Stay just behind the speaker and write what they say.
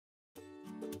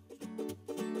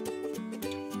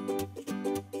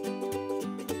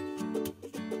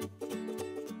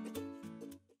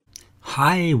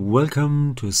Hi,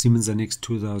 welcome to Siemens NX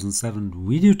 2007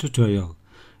 video tutorial.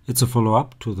 It's a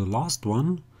follow-up to the last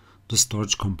one, the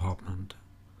storage compartment.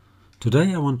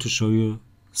 Today I want to show you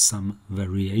some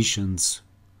variations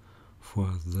for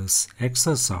this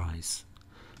exercise.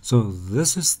 So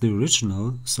this is the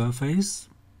original surface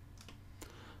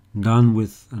done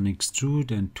with an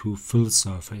extrude and two fill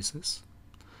surfaces.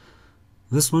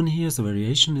 This one here is a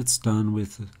variation. It's done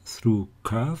with through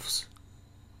curves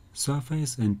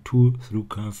surface and two through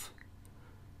curve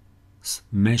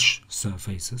mesh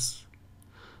surfaces,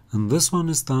 and this one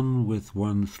is done with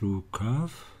one through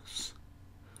curve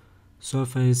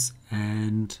surface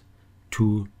and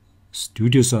two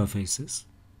studio surfaces.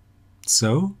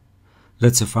 So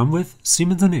let's have fun with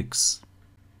Siemens NX.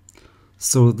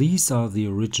 So these are the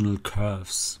original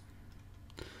curves.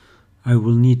 I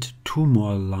will need two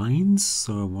more lines,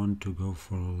 so I want to go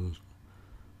for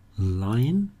a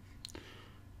line.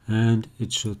 And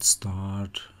it should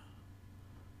start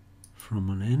from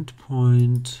an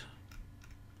endpoint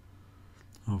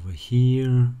over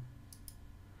here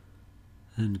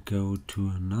and go to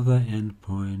another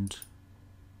endpoint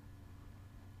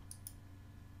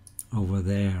over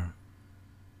there.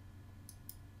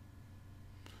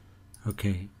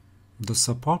 Okay, the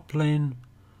support plane,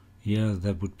 yeah,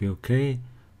 that would be okay,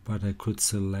 but I could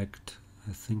select,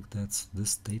 I think that's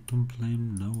this datum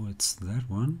plane, no, it's that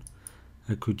one.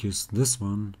 I could use this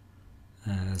one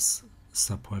as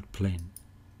support plane,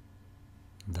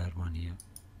 that one here.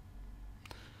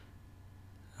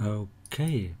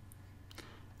 Okay,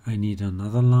 I need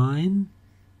another line.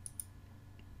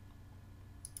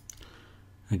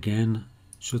 Again,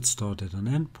 should start at an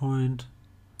endpoint.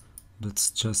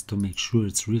 That's just to make sure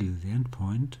it's really the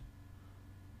endpoint.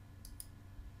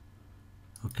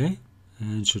 Okay,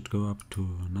 and should go up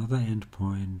to another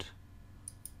endpoint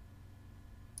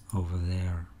over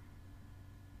there.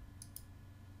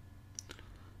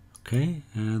 Okay,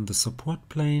 and the support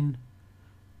plane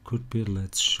could be,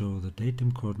 let's show the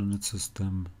datum coordinate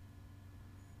system,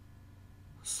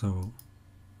 so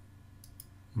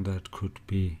that could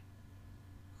be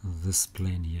this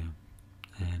plane here,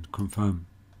 and confirm.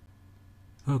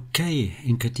 Okay,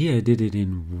 in CATIA I did it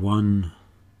in one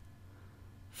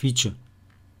feature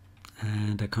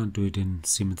and I can't do it in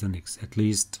Siemens NX. At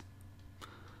least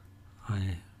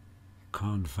I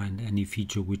can't find any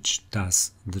feature which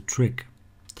does the trick.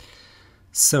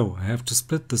 So I have to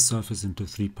split the surface into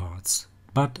three parts,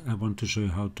 but I want to show you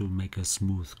how to make a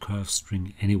smooth curve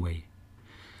string anyway.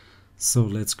 So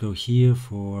let's go here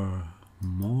for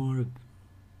more.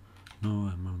 No,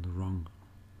 I'm on the wrong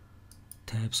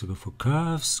tab. So go for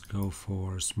curves, go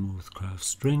for smooth curve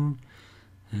string,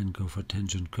 and go for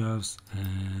tangent curves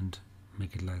and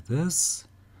make it like this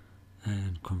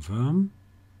and confirm.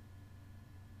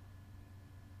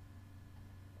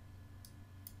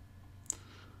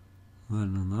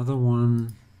 Then another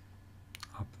one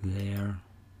up there,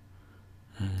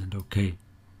 and okay,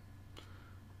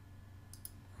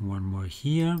 one more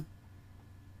here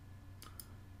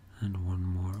and one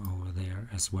more over there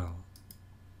as well.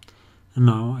 And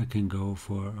now I can go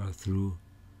for a through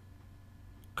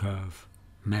curve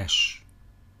mesh.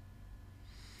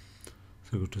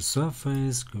 So go to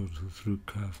surface, go to through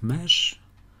curve mesh,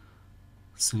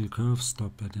 single curve,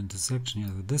 stop at intersection, yeah,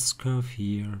 this curve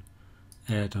here,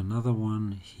 add another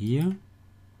one here,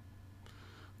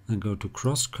 then go to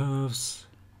cross curves,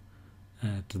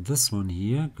 add this one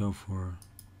here, go for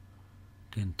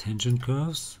again tangent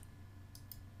curves,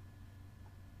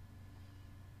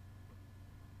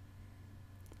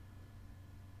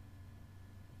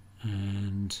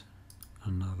 and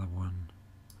another one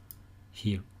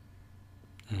here,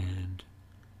 and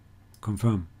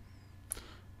confirm.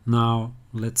 Now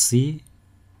let's see.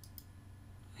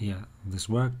 Yeah, this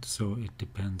worked, so it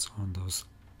depends on those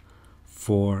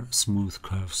four smooth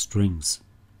curve strings.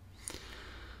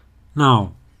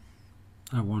 Now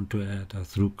I want to add a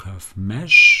through curve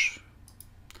mesh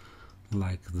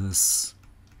like this.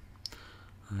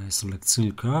 I select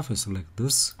single curve, I select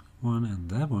this one and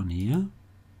that one here,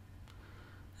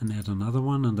 and add another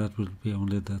one, and that will be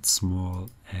only that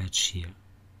small edge here.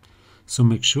 So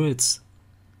make sure it's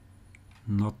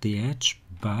not the edge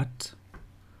but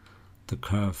the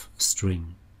curve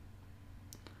string.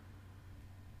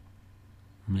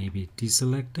 Maybe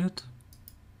deselect it,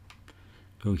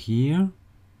 go here,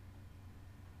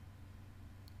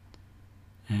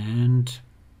 and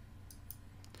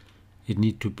it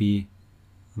need to be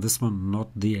this one, not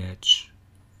the edge.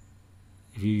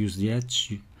 If you use the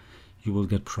edge you will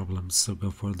get problems, so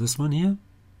go for this one here,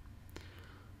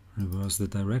 reverse the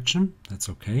direction, that's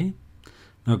okay.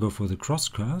 Now go for the cross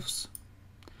curves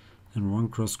and one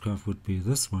cross curve would be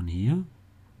this one here.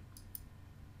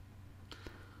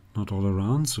 Not all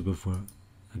around, so go for,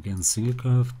 again, single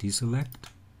curve, deselect,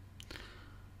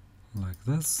 like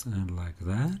this and like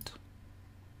that.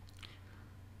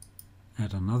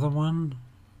 Add another one,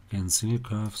 again single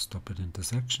curve, stop at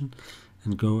intersection,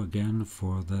 and go again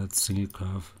for that single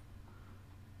curve,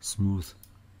 smooth.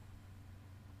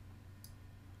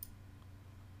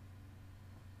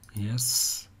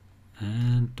 Yes,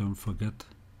 and don't forget,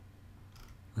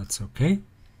 that's okay.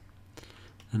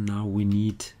 And now we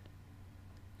need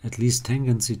at least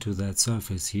tangency to that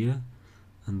surface here,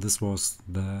 and this was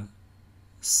the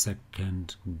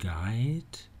second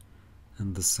guide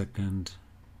and the second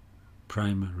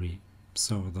primary.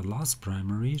 So the last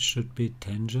primary should be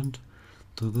tangent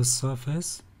to the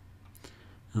surface,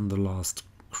 and the last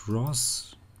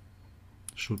cross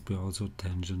should be also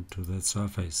tangent to that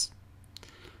surface.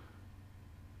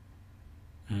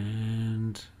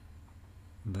 And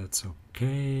that's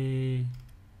okay.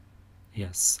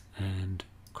 Yes, and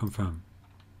confirm.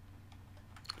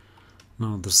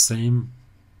 Now the same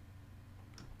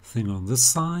thing on this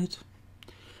side.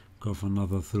 Go for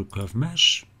another through curve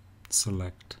mesh,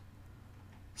 select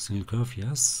single curve,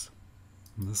 yes,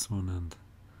 this one and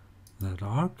that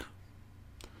arc.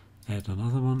 Add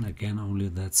another one, again only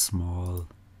that small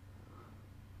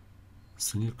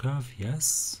single curve,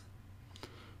 yes.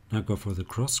 Now go for the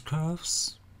cross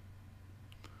curves,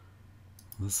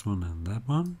 this one and that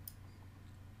one,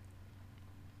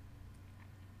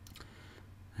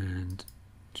 and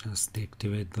just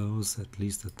deactivate those, at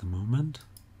least at the moment,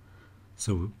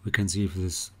 so we can see if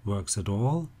this works at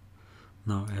all.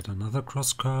 Now add another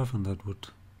cross curve, and that would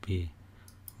be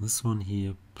this one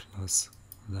here plus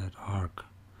that arc.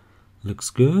 Looks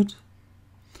good.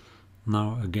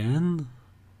 Now again,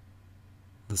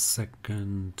 the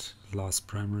second last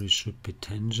primary should be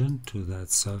tangent to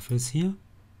that surface here,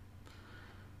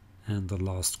 and the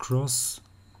last cross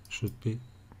should be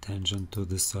tangent to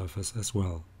this surface as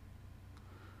well.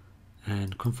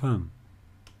 And confirm.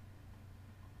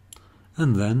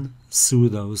 And then sew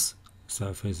those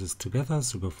surfaces together.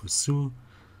 So go for sew,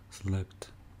 select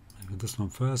maybe this one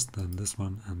first, then this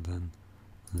one, and then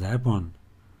that one,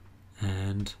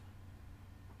 and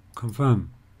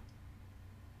confirm.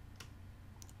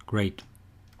 Great.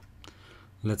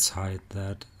 Let's hide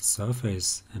that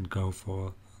surface and go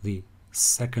for the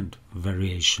second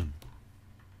variation.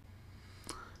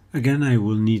 Again, I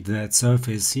will need that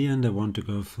surface here, and I want to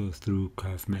go through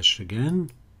curve mesh again.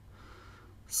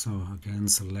 So again,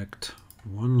 select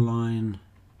one line,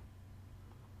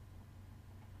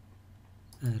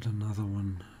 add another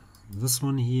one, this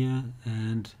one here,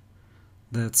 and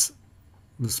that's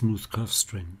the smooth curve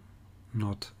string,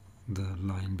 not the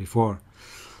line before.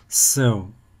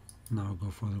 So now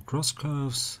go for the cross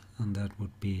curves, and that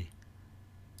would be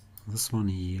this one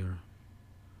here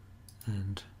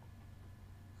and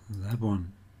that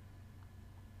one,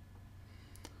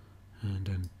 and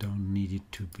then don't need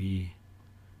it to be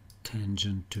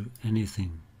tangent to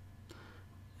anything,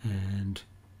 and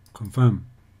confirm.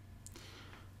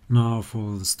 Now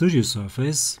for the studio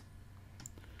surface,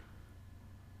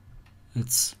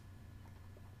 it's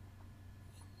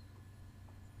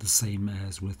the same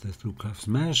as with the through curves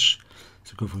mesh.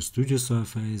 So go for studio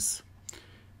surface,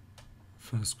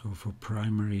 first go for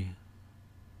primary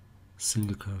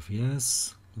single curve,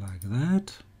 yes, like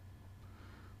that,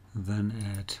 then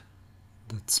add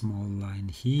that small line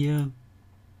here,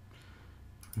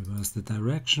 reverse the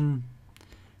direction,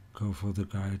 go for the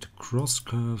guide cross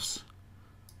curves,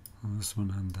 this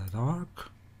one and that arc,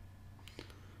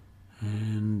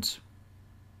 and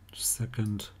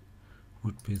second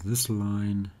would be this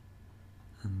line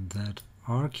and that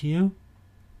arc here.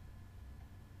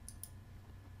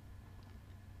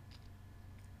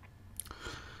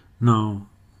 Now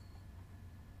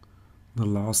the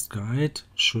last guide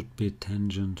should be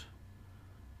tangent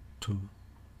to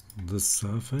this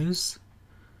surface,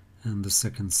 and the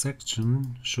second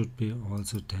section should be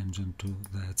also tangent to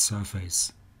that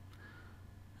surface.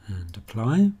 And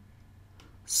apply.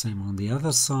 Same on the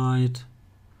other side.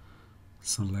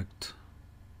 Select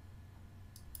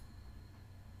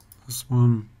this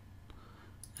one,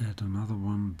 add another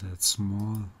one, that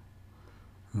small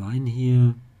line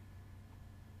here,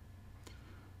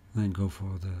 then go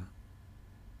for the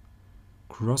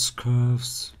cross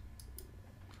curves,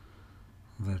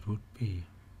 that would be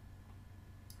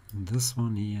this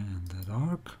one here and that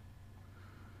arc,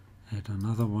 add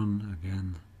another one,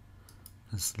 again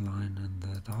this line and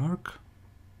that arc.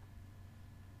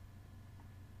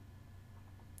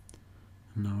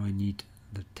 Now I need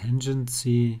the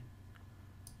tangency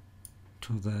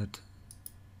to that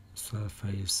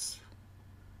surface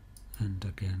and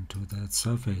again to that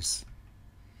surface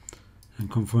and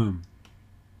confirm.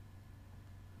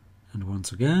 And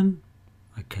once again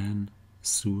I can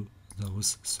sew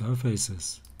those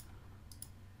surfaces.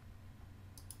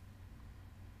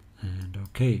 And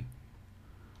okay,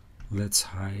 let's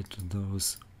hide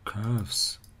those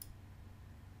curves.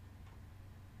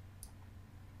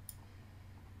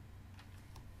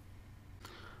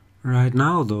 Right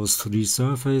now those three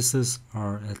surfaces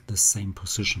are at the same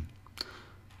position.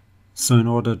 So in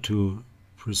order to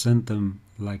present them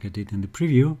like I did in the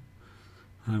preview,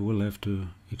 I will have to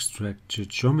extract the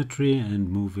geometry and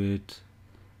move it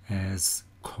as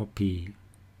copy.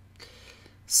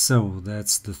 So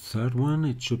that's the third one.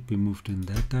 It should be moved in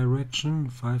that direction,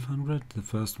 500. The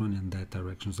first one in that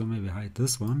direction. So maybe hide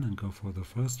this one and go for the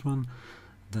first one.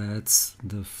 That's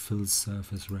the fill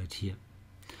surface right here.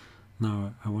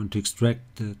 Now I want to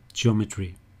extract the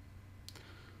geometry.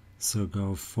 So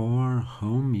go for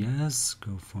home, yes,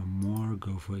 go for more,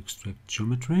 go for extract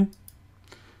geometry.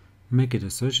 Make it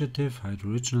associative, hide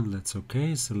original, that's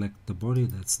okay. Select the body,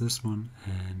 that's this one,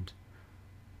 and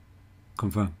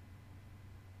confirm.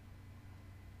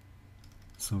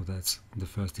 So that's the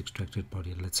first extracted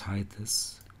body. Let's hide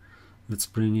this. Let's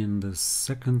bring in the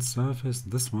second surface,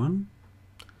 this one.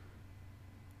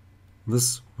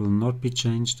 This will not be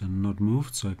changed and not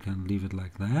moved, so I can leave it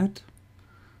like that.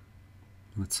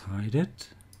 Let's hide it.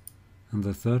 And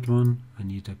the third one, I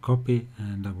need a copy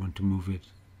and I want to move it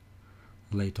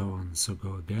later on. So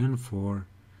go again for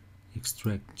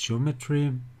extract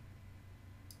geometry.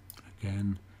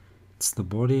 Again, it's the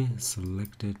body,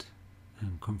 select it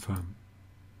and confirm.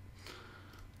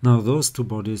 Now those two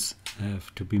bodies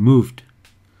have to be moved.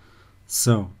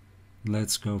 So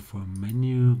let's go for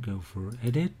menu, go for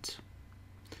edit,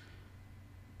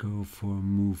 go for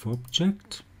move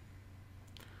object.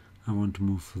 I want to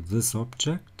move this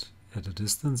object at a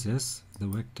distance, yes, the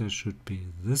vector should be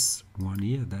this one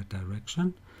here, that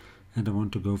direction, and I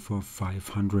want to go for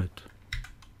 500.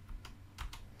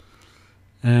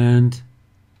 And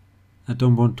I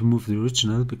don't want to move the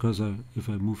original, because if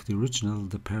I move the original,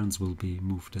 the parents will be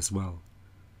moved as well.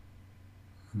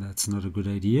 And that's not a good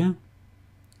idea,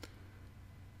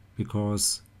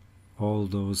 because all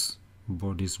those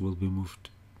bodies will be moved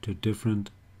to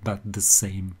different but the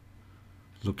same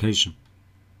location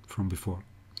from before.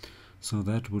 So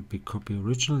that would be copy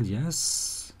original,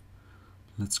 yes.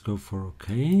 Let's go for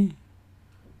OK,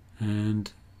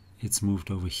 and it's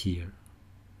moved over here.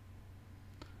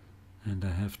 And I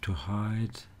have to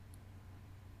hide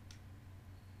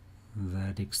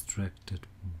that extracted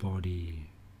body.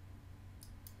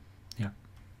 Yeah.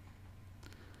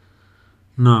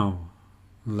 Now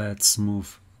let's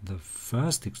move the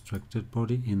first extracted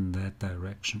body in that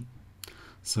direction.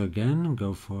 So again,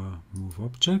 go for move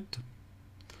object,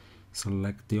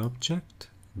 select the object,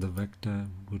 the vector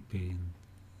would be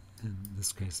in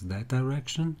this case that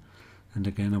direction, and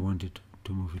again I want it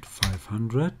to move it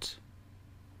 500,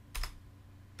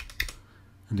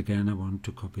 and again I want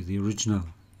to copy the original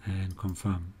and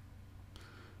confirm.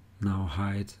 Now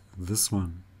hide this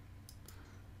one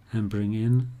and bring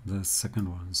in the second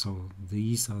one. So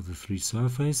these are the three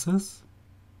surfaces,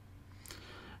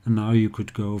 and now you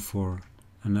could go for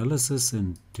analysis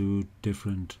and do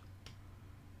different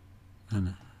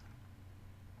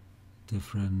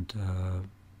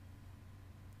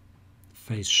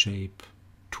face shape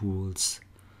tools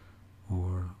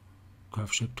or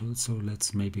curve shape tools. So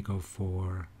let's maybe go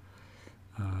for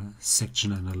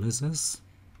section analysis.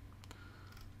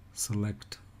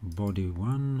 Select body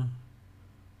 1,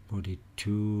 body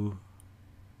 2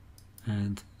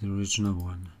 and the original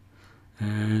one,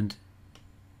 and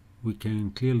we can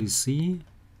clearly see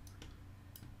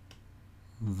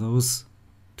those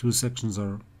two sections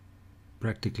are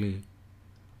practically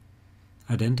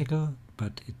identical,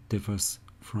 but it differs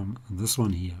from this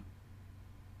one here.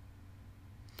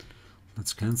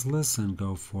 Let's cancel this and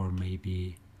go for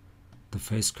maybe the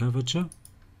face curvature.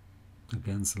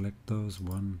 Again, select those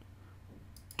 1,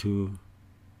 2,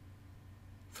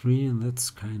 3, and that's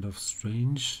kind of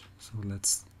strange. So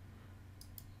let's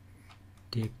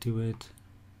deactivate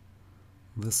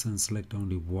this and select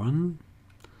only one.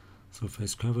 So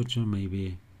face curvature,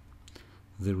 maybe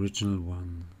the original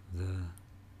one,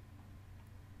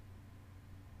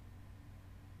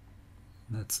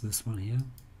 that's this one here.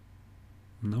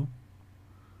 No,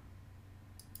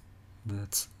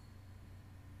 that's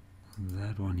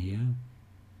that one here.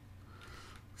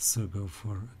 So go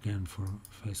for again for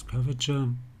face curvature,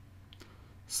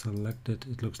 select it,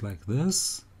 it looks like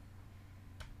this,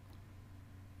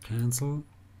 cancel,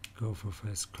 go for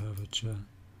face curvature,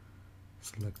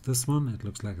 select this one, it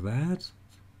looks like that,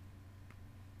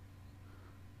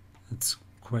 It's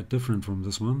quite different from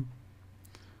this one.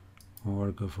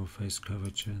 Or go for face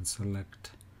curvature and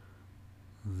select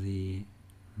the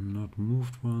not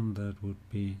moved one. That would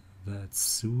be that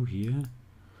Sue here.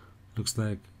 Looks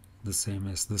like the same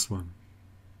as this one.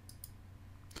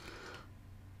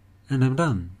 And I'm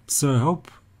done. So I hope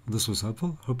this was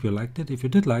helpful. Hope you liked it. If you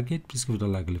did like it, please give it a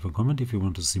like and leave a comment. If you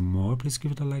want to see more, please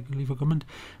give it a like and leave a comment.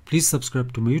 Please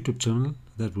subscribe to my YouTube channel.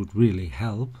 That would really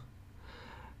help.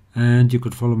 And you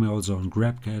could follow me also on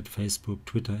GrabCAD, Facebook,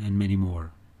 Twitter, and many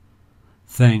more.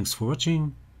 Thanks for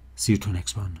watching. See you to the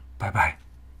next one. Bye bye.